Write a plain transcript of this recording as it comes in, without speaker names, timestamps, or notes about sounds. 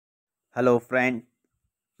Hello friend,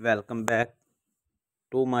 welcome back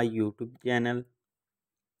to my YouTube channel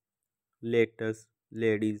Latest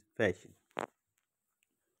Ladies Fashion.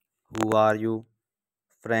 Who are you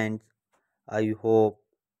friends? I hope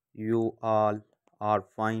you all are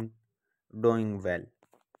fine, doing well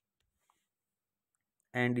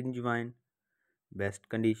and enjoying best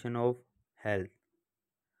condition of health.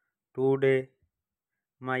 Today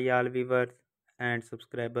my all viewers and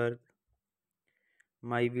subscribers,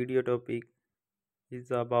 my video topic is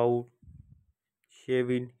about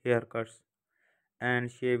shaving haircuts and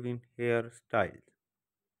shaving hairstyles.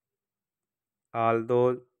 All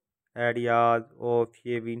those ideas of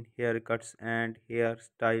shaving haircuts and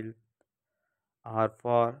hairstyles are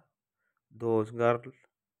for those girls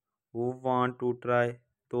who want to try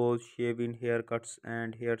those shaving haircuts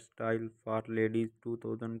and hairstyle for ladies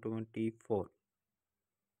 2024.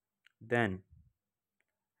 Then,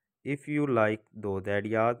 if you like those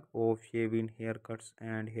ideas of shaving haircuts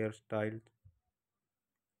and hairstyles,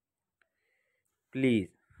 please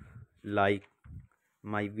like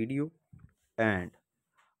my video and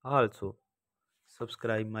also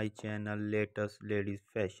subscribe my channel Latest Ladies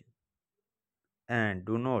Fashion, and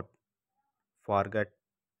do not forget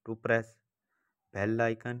to press bell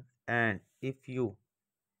icon, and if you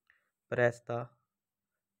press the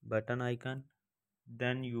button icon,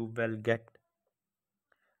 then you will get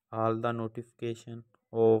all the notification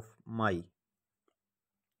of my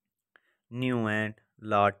new and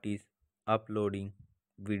latest uploading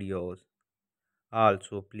videos.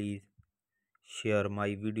 Also please share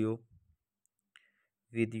my video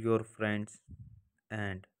with your friends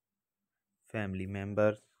and family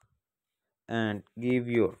members and give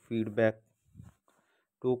your feedback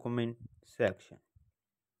to comment section.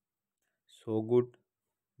 So good,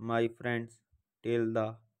 my friends, till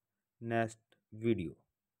the next video.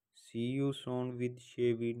 See you soon with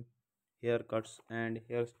shaving, haircuts and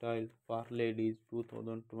hairstyle for ladies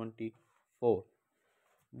 2024.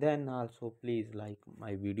 Then also please like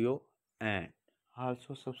my video and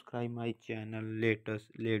also subscribe my channel Latest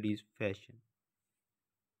Ladies Fashion.